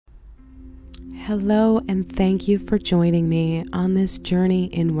Hello, and thank you for joining me on this journey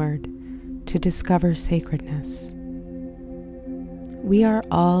inward to discover sacredness. We are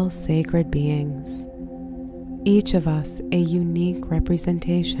all sacred beings, each of us a unique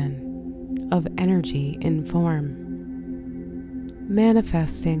representation of energy in form,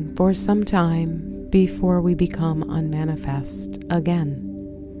 manifesting for some time before we become unmanifest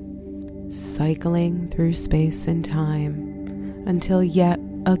again, cycling through space and time until yet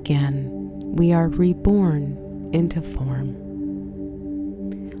again we are reborn into form.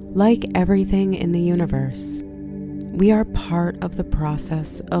 Like everything in the universe, we are part of the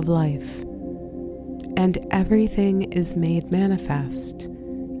process of life, and everything is made manifest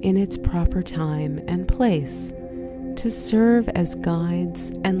in its proper time and place to serve as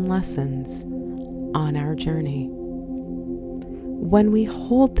guides and lessons on our journey. When we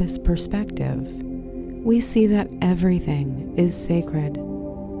hold this perspective, we see that everything is sacred,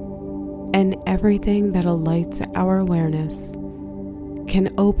 and everything that alights our awareness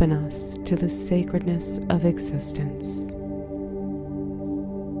can open us to the sacredness of existence.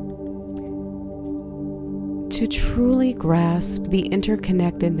 To truly grasp the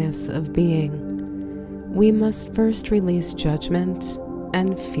interconnectedness of being, we must first release judgment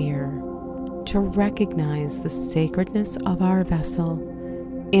and fear to recognize the sacredness of our vessel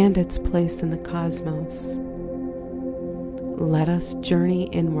and its place in the cosmos. Let us journey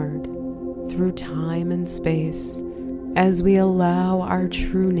inward through time and space as we allow our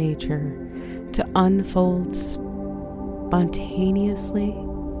true nature to unfold spontaneously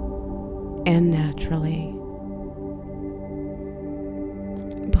and naturally.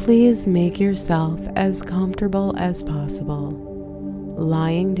 Please make yourself as comfortable as possible,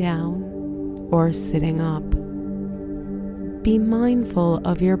 lying down or sitting up. Be mindful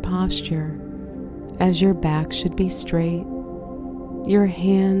of your posture, as your back should be straight, your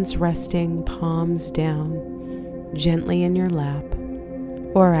hands resting palms down gently in your lap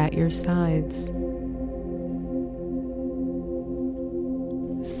or at your sides.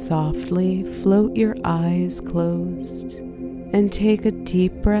 Softly float your eyes closed and take a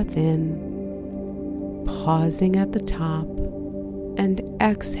deep breath in, pausing at the top and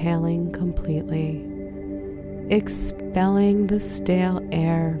exhaling completely, expelling the stale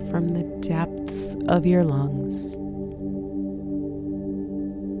air from the depths of your lungs.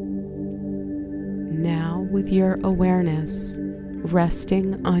 Now, with your awareness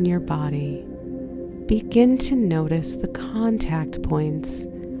resting on your body, begin to notice the contact points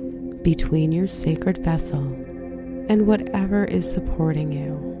between your sacred vessel and whatever is supporting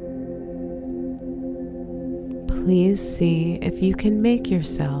you. Please see if you can make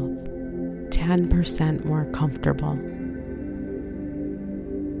yourself 10% more comfortable.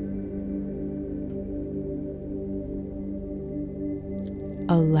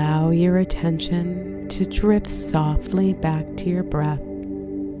 Allow your attention to drift softly back to your breath.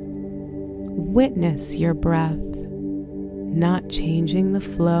 Witness your breath, not changing the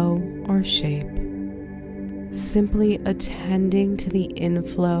flow or shape, simply attending to the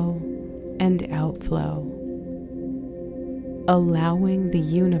inflow and outflow, allowing the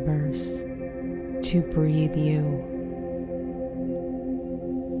universe to breathe you.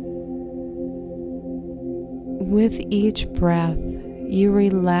 With each breath, you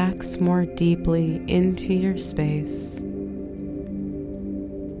relax more deeply into your space.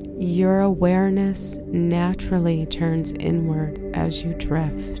 Your awareness naturally turns inward as you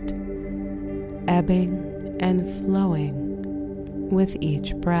drift, ebbing and flowing with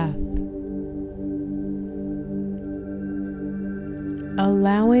each breath.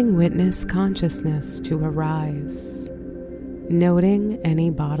 Allowing witness consciousness to arise, noting any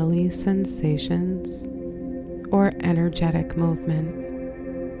bodily sensations or energetic movement.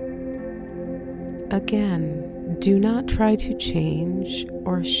 Again, do not try to change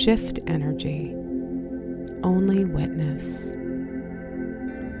or shift energy, only witness.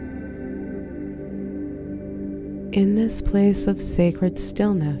 In this place of sacred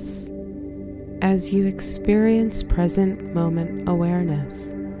stillness, as you experience present moment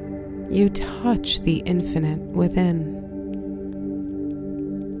awareness, you touch the infinite within.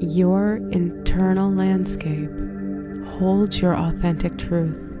 Your internal landscape holds your authentic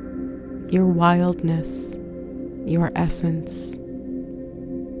truth, your wildness, your essence.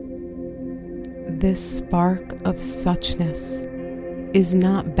 This spark of suchness is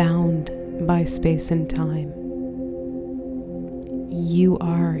not bound by space and time. You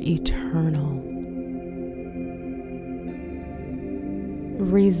are eternal.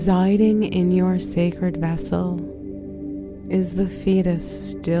 Residing in your sacred vessel is the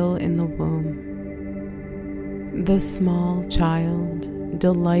fetus still in the womb, the small child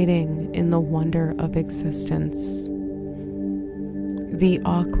delighting in the wonder of existence. The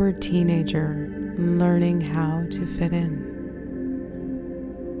awkward teenager learning how to fit in.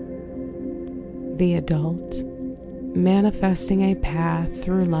 The adult manifesting a path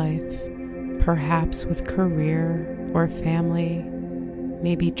through life, perhaps with career or family,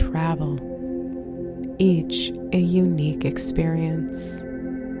 maybe travel, each a unique experience.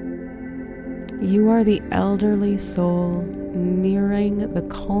 You are the elderly soul nearing the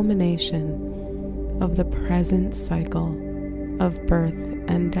culmination of the present cycle of birth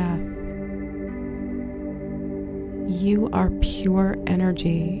and death. You are pure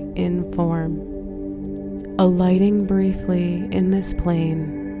energy in form, alighting briefly in this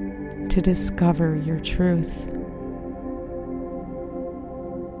plane to discover your truth.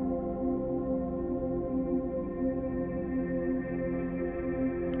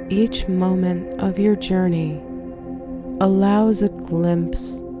 Each moment of your journey allows a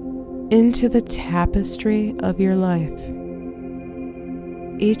glimpse into the tapestry of your life.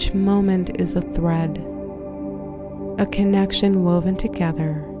 Each moment is a thread, a connection woven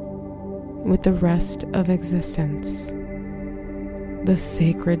together with the rest of existence, the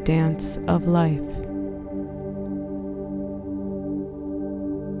sacred dance of life.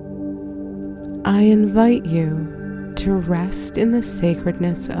 I invite you to rest in the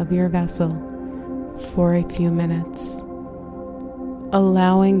sacredness of your vessel for a few minutes,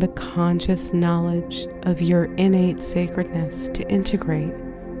 allowing the conscious knowledge of your innate sacredness to integrate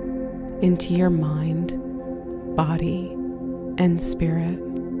into your mind, body, and spirit.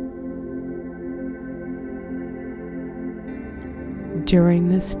 During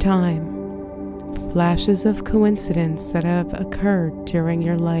this time, flashes of coincidence that have occurred during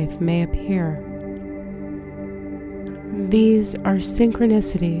your life may appear. These are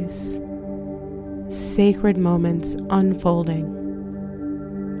synchronicities, sacred moments unfolding,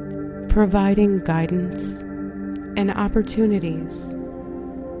 providing guidance and opportunities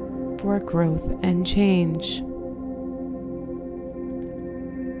for growth and change.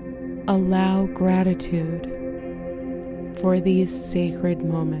 Allow gratitude for these sacred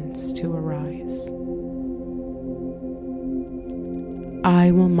moments to arise.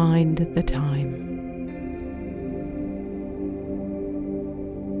 I will mind the time.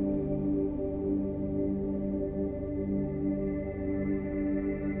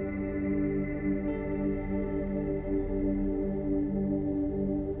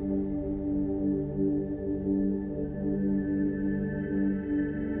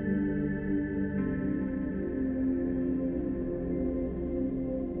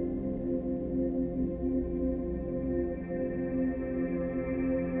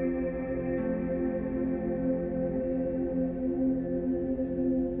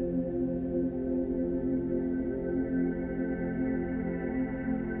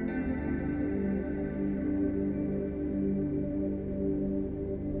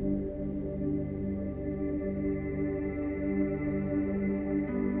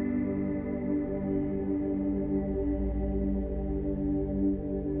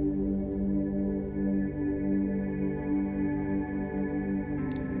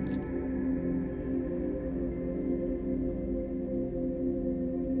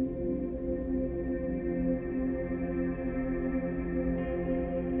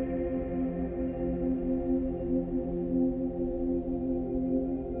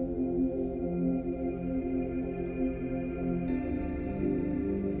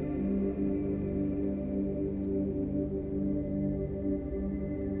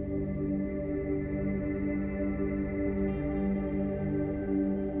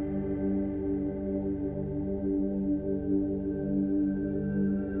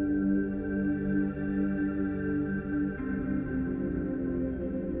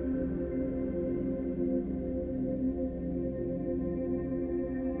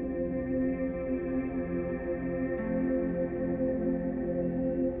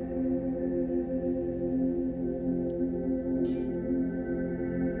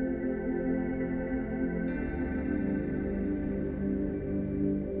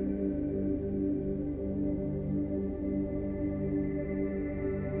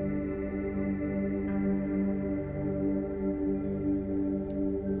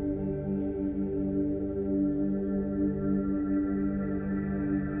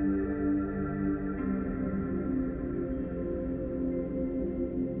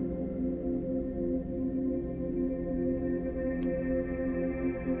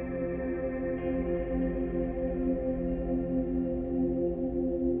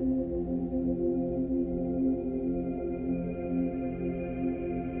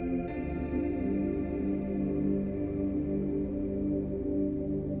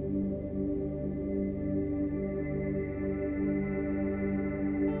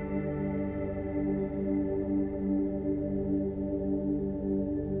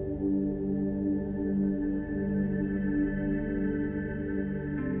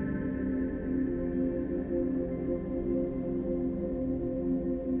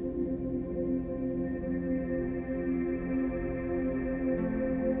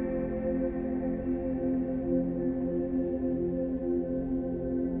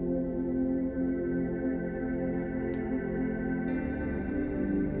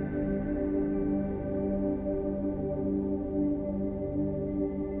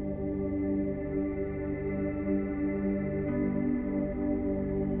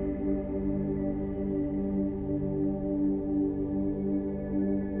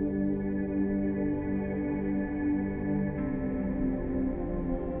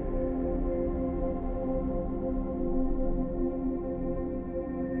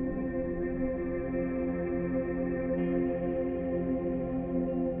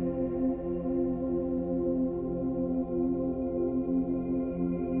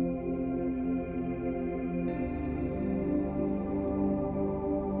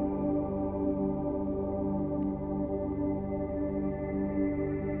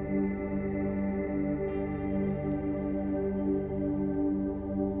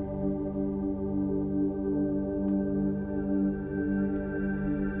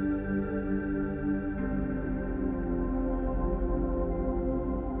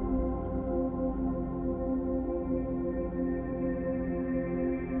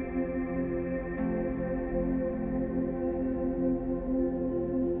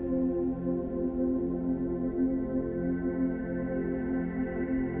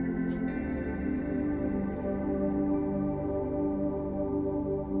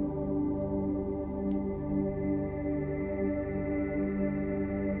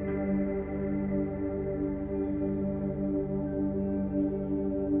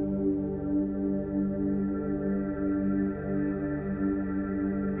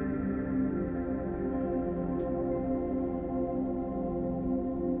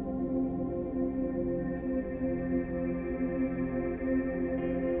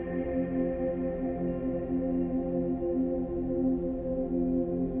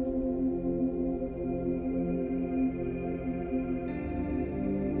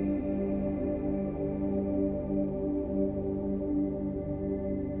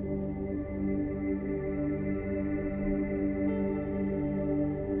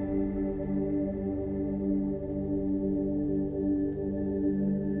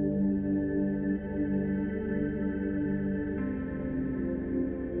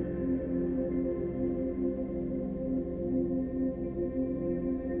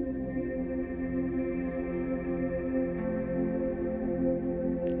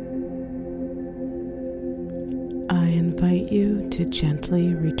 invite you to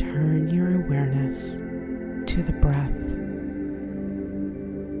gently return your awareness to the breath.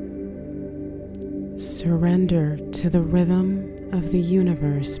 Surrender to the rhythm of the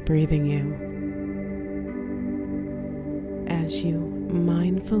universe breathing you. As you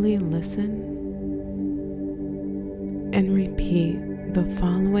mindfully listen and repeat the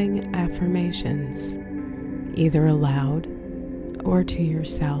following affirmations, either aloud or to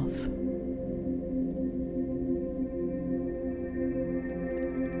yourself.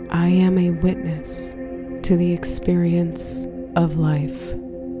 I am a witness to the experience of life.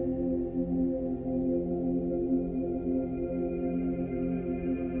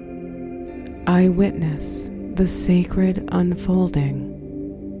 I witness the sacred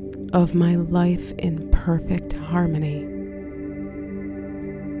unfolding of my life in perfect harmony.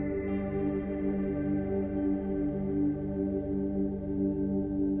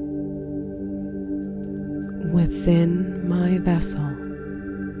 Within my vessel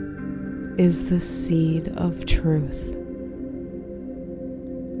is the seed of truth,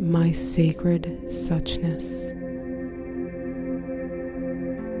 my sacred suchness.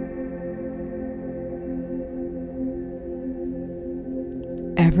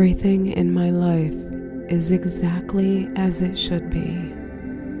 Everything in my life is exactly as it should be.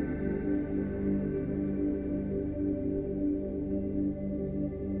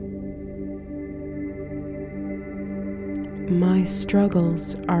 My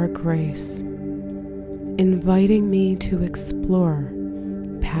struggles are grace, inviting me to explore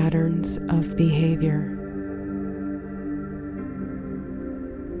patterns of behavior.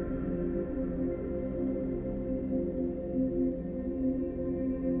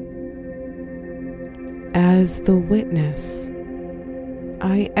 As the witness,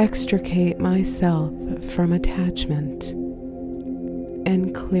 I extricate myself from attachment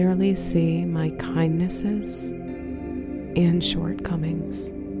and clearly see my kindnesses and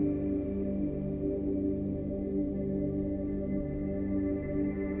shortcomings.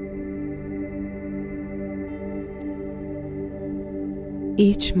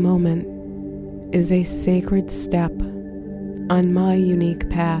 Each moment is a sacred step on my unique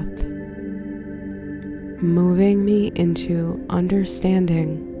path, moving me into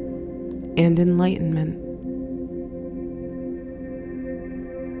understanding and enlightenment.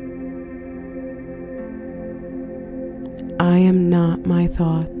 I am not my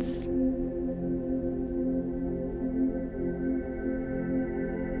thoughts.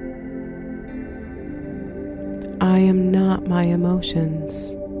 I am not my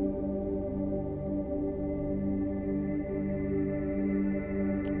emotions.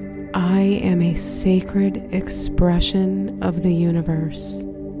 I am a sacred expression of the universe.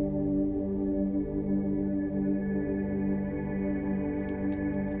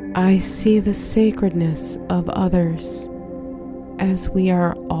 I see the sacredness of others as we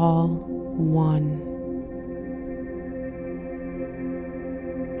are all one.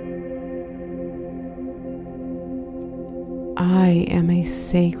 I am a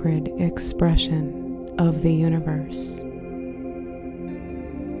sacred expression of the universe.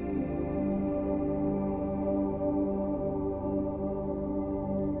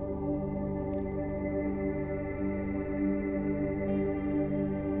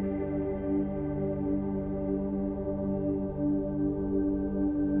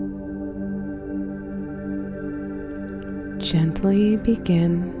 Gently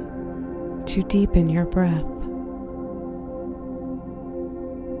begin to deepen your breath.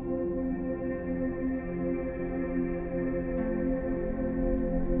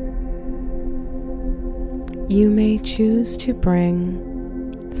 You may choose to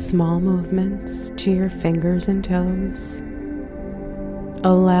bring small movements to your fingers and toes,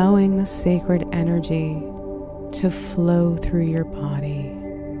 allowing the sacred energy to flow through your body.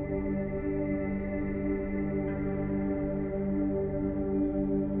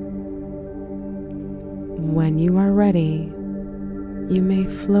 When you are ready, you may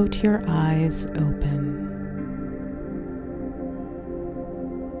float your eyes open.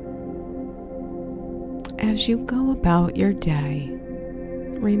 As you go about your day,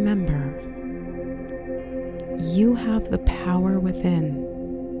 remember, you have the power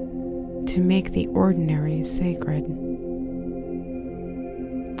within to make the ordinary sacred.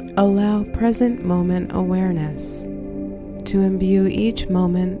 Allow present moment awareness to imbue each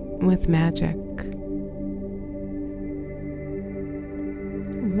moment with magic.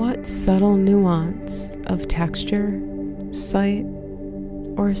 What subtle nuance of texture, sight,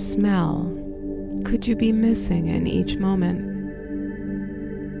 or smell could you be missing in each moment?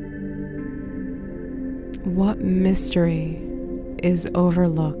 What mystery is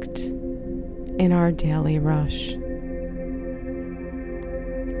overlooked in our daily rush?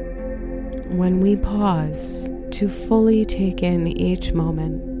 When we pause to fully take in each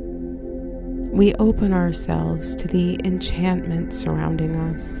moment, we open ourselves to the enchantment surrounding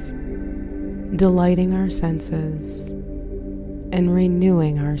us, delighting our senses and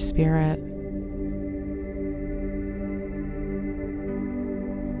renewing our spirit.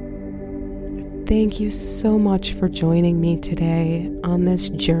 Thank you so much for joining me today on this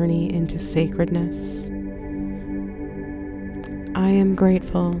journey into sacredness. I am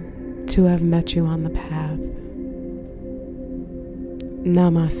grateful to have met you on the path.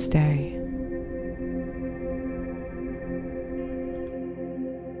 Namaste.